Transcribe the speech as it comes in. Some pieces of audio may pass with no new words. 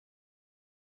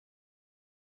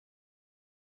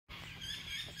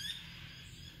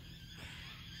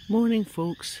Morning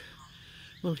folks.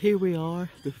 Well, here we are,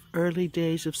 the early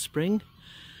days of spring,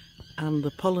 and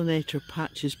the pollinator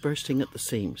patch is bursting at the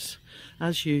seams.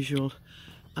 As usual,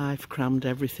 I've crammed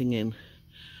everything in.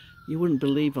 You wouldn't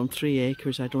believe on 3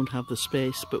 acres I don't have the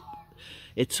space, but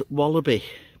it's wallaby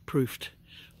proofed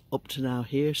up to now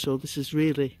here, so this is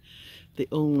really the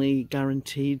only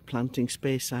guaranteed planting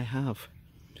space I have.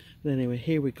 But anyway,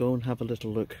 here we go and have a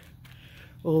little look.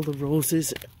 All the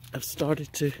roses have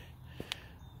started to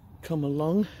come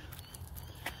along,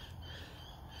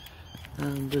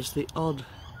 and there's the odd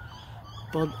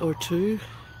bud or two.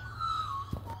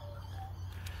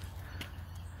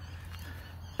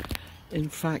 In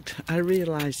fact, I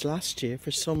realised last year,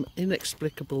 for some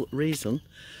inexplicable reason,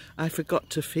 I forgot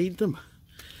to feed them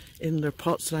in their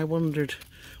pots, and I wondered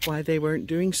why they weren't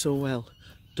doing so well.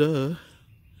 Duh.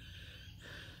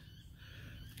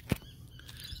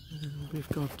 And we've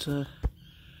got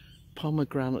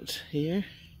pomegranate here,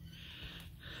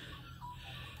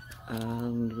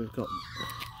 and we've got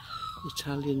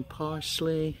Italian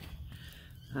parsley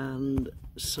and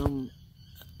some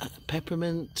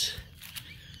peppermint,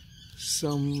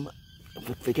 some,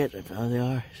 I forget how they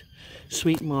are,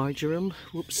 sweet marjoram,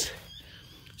 whoops,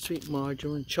 sweet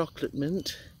marjoram, chocolate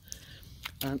mint,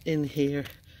 and in here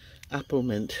apple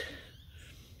mint.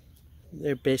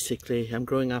 They're basically, I'm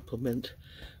growing apple mint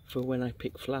for when I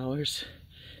pick flowers.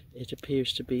 It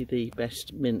appears to be the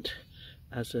best mint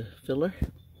as a filler.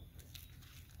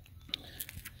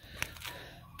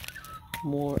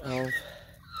 More of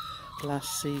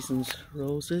last season's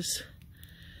roses,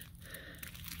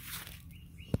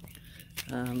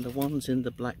 and the ones in the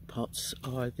black pots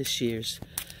are this year's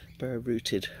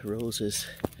bare-rooted roses.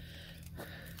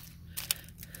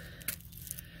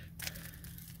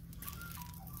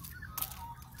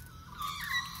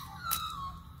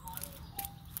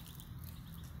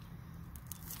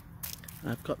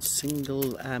 I've got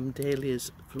single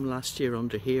dahlias from last year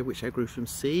under here, which I grew from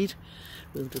seed.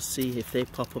 We'll just see if they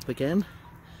pop up again.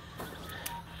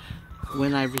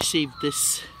 When I received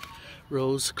this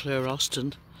rose, Claire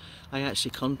Austin, I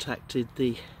actually contacted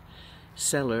the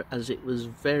seller as it was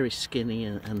very skinny,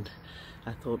 and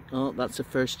I thought, oh, that's a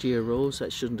first year rose,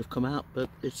 that shouldn't have come out, but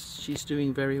she's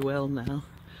doing very well now.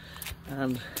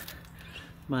 And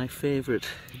my favourite,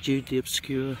 Jude the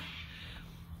Obscure.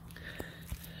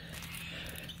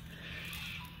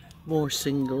 More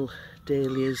single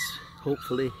dahlias,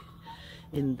 hopefully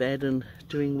in bed and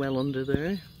doing well under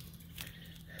there.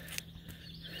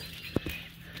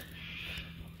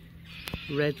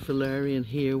 Red valerian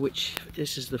here, which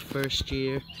this is the first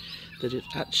year that it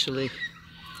actually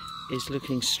is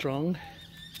looking strong.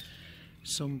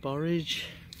 Some borage,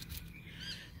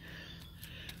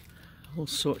 all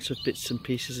sorts of bits and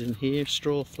pieces in here,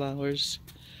 straw flowers.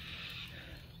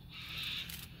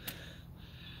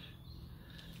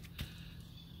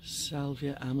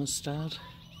 Salvia amistad.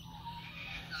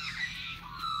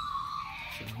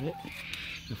 Right.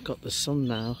 I've got the sun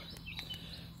now,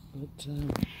 but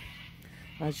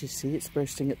as you see, it's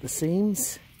bursting at the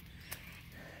seams.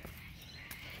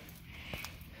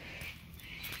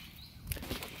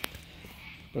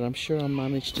 But I'm sure I'll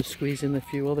manage to squeeze in a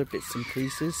few other bits and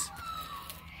pieces.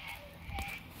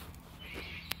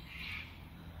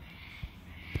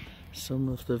 Some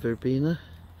of the verbena.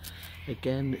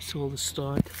 Again, it's all the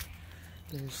start.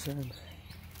 There's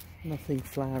nothing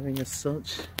flowering as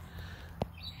such.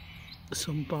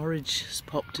 Some borage has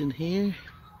popped in here.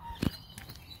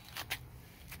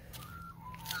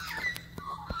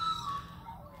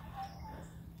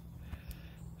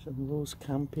 Some rose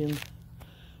campion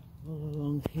all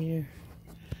along here.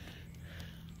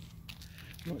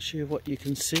 Not sure what you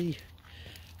can see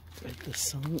with the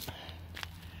sun.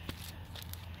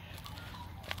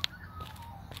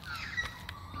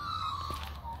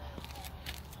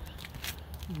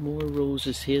 More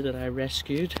roses here that I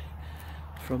rescued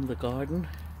from the garden.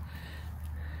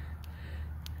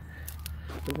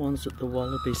 The ones that the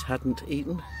wallabies hadn't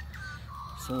eaten.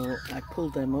 So I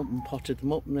pulled them up and potted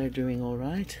them up, and they're doing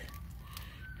alright.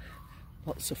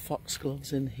 Lots of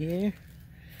foxgloves in here.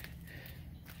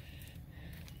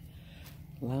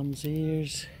 Lamb's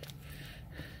ears.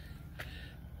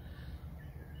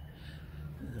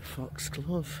 The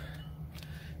foxglove.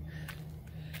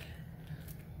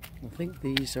 I think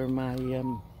these are my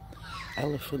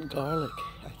elephant garlic,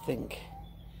 I think.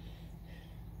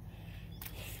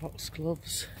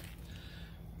 Foxgloves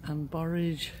and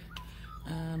borage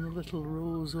and a little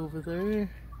rose over there.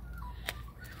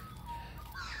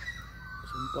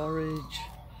 Some borage,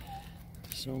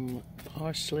 some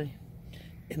parsley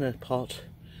in a pot,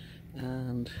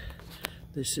 and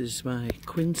this is my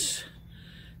quince.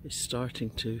 It's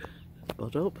starting to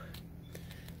bud up.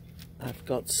 I've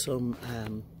got some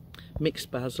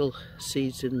mixed basil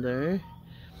seeds in there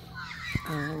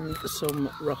and some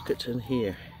rocket in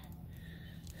here.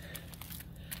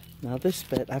 Now this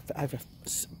bed, I've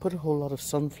put a whole lot of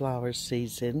sunflower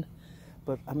seeds in,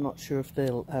 but I'm not sure if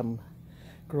they'll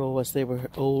grow as they were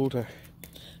older.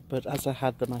 But as I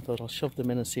had them, I thought I'll shove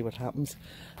them in and see what happens.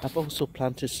 I've also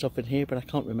planted stuff in here, but I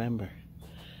can't remember.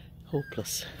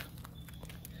 Hopeless.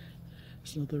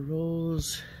 There's another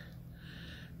rose.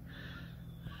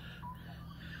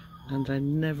 And I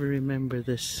never remember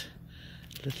this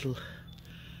little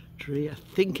tree. I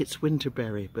think it's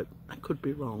winterberry, but I could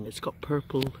be wrong. It's got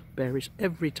purple berries.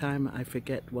 Every time I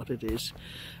forget what it is,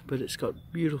 but it's got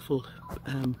beautiful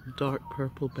dark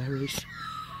purple berries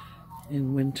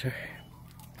in winter.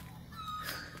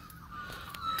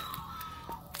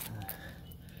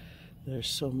 There's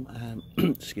some,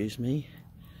 excuse me,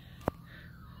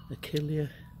 achillea,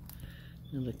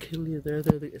 and achillea there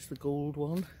is the gold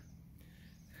one.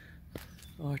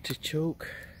 Artichoke.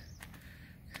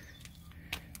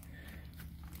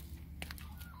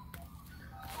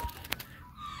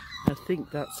 I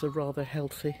think that's a rather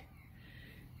healthy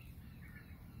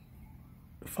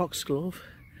foxglove.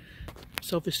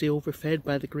 It's obviously overfed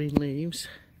by the green leaves.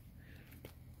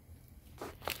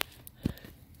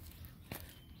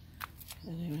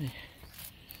 Anyway,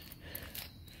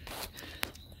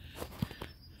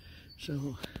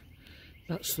 so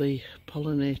that's the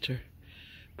pollinator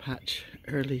patch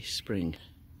early spring.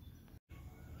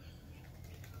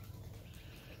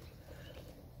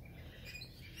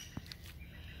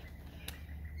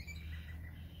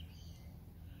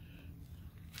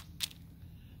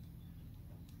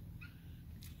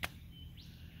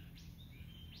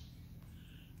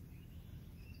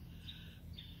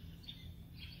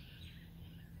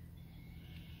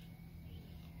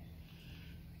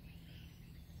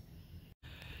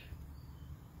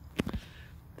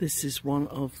 This is one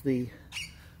of the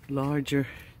larger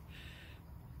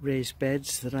raised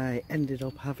beds that I ended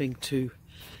up having to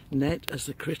net as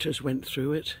the critters went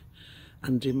through it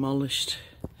and demolished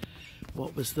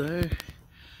what was there.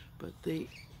 But the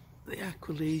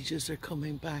Aquilegias are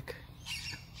coming back,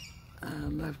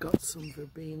 and I've got some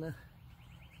verbena.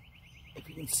 If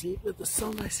you can see it with the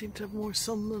sun, I seem to have more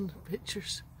sun than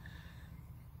pictures.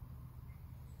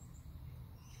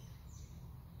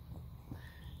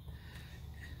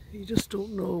 You just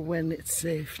don't know when it's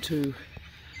safe to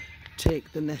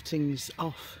take the nettings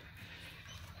off.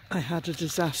 I had a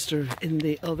disaster in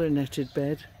the other netted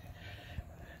bed,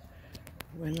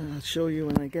 when I'll show you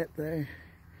when I get there,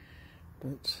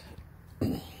 but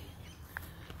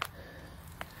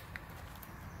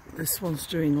this one's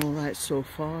doing all right so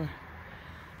far.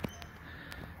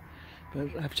 But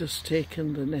I've just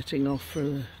taken the netting off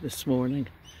for this morning.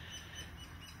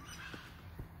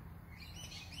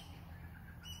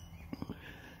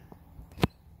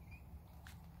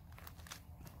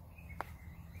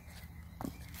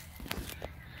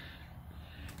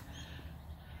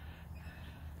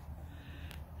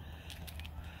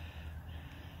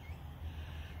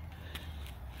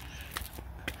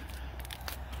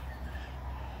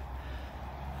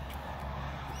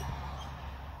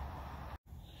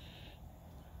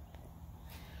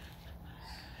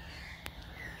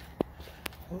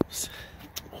 Oops.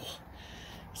 Oh,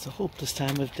 it's a hopeless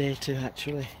time of day to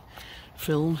actually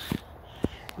film,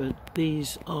 but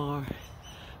these are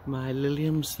my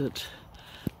liliums that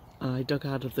I dug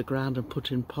out of the ground and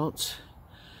put in pots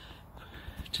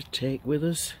to take with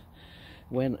us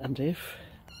when and if,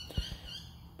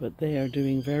 but they are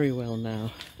doing very well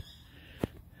now.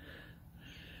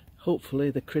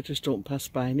 Hopefully the critters don't pass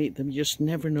by and eat them, you just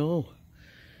never know.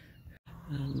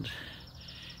 And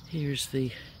here's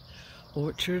the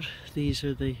orchard. These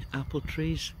are the apple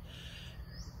trees,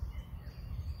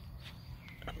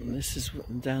 and this is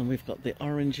down. We've got the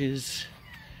oranges,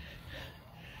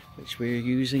 which we're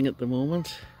using at the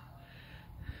moment,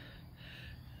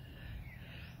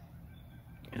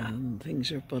 and things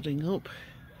are budding up.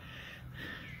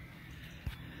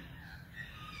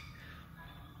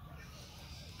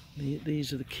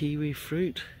 These are the kiwi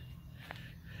fruit.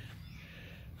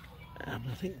 And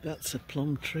I think that's a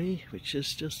plum tree, which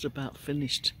is just about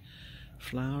finished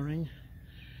flowering.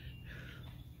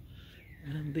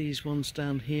 And these ones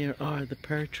down here are the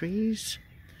pear trees.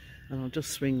 And I'll just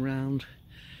swing round.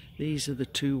 These are the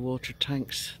 2 water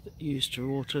tanks that used to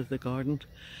water the garden.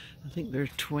 I think they're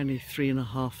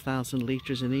 23,500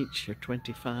 litres in each, or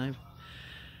 25.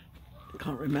 I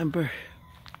can't remember.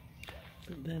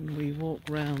 But then we walk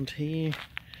round here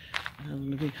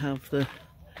and we have the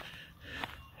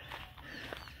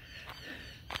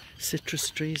citrus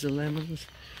trees, the lemons.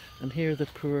 And here are the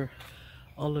poor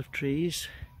olive trees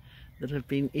that have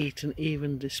been eaten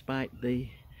even despite the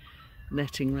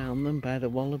netting around them by the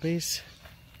wallabies.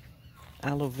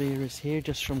 Aloe vera is here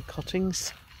just from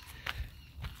cuttings.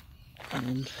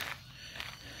 And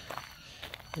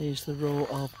there's the row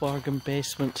of bargain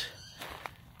basement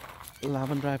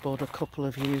lavender I bought a couple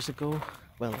of years ago.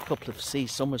 Well, a couple of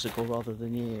summers ago rather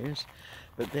than years.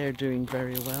 But they're doing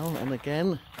very well. And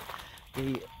again,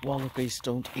 the wallabies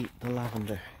don't eat the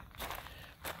lavender,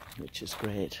 which is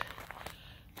great.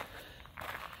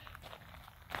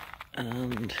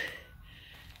 And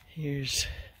here's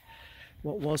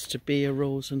what was to be a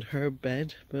rose and herb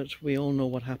bed, but we all know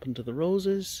what happened to the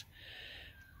roses.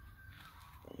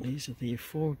 These are the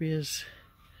euphorbias.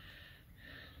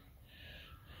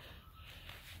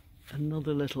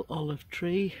 Another little olive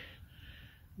tree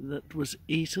that was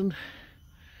eaten.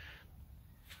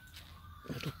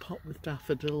 A little pot with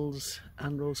daffodils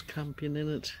and rose campion in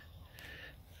it.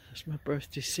 That's my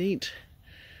birthday seat.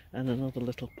 And another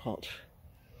little pot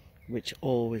which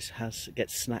always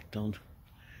gets snacked on.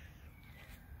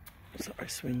 So I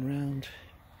swing round.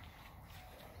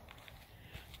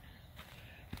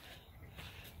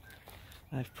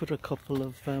 I've put a couple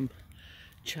of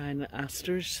China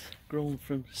asters grown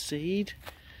from seed,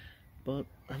 and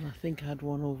I think I had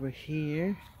one over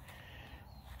here,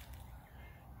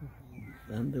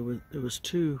 and there was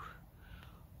two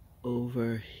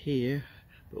over here,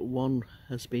 but one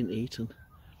has been eaten.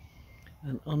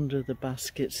 And under the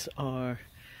baskets are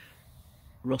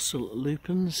Russell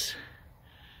lupins.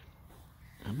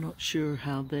 I'm not sure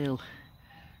how they'll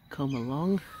come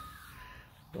along,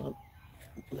 but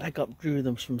I grew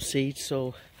them from seed,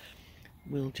 so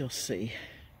we'll just see.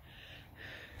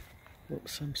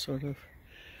 Oops, I'm sort of...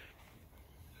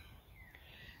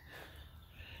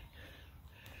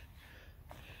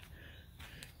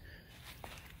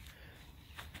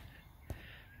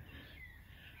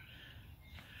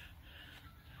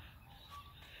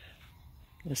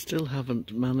 I still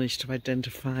haven't managed to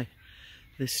identify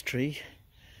this tree.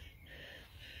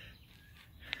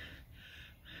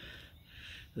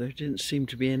 There didn't seem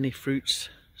to be any fruits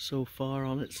so far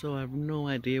on it, so I have no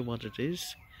idea what it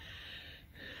is.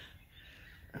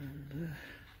 And,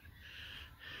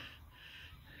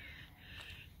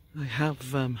 I have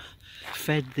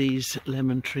fed these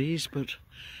lemon trees, but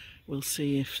we'll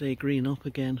see if they green up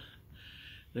again.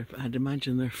 I'd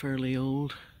imagine they're fairly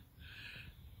old,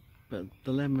 but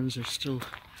the lemons are still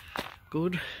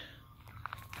good.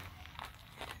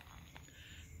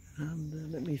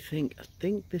 And let me think, I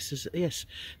think this is, yes,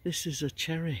 this is a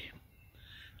cherry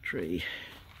tree.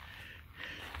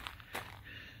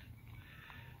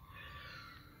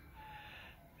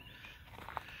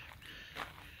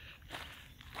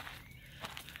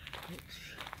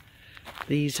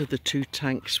 These are the two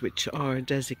tanks which are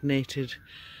designated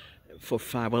for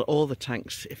fire. Well, all the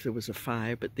tanks if there was a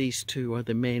fire, but these two are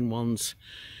the main ones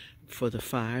for the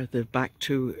fire. The back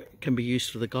two can be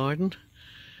used for the garden.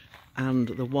 And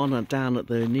the one down at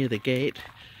near the gate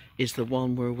is the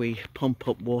one where we pump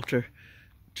up water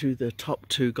to the top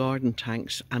two garden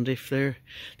tanks, and if the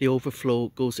overflow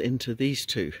goes into these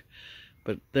two,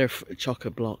 but they're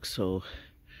chocker blocks, so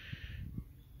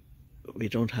we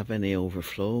don't have any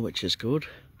overflow, which is good.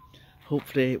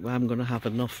 Hopefully I'm going to have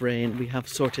enough rain. We have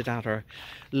sorted out our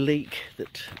leak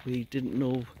that we didn't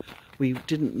know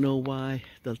why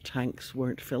the tanks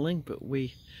weren't filling, but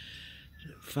we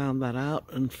found that out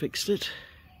and fixed it.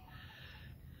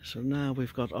 So now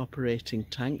we've got operating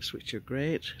tanks, which is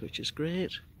great.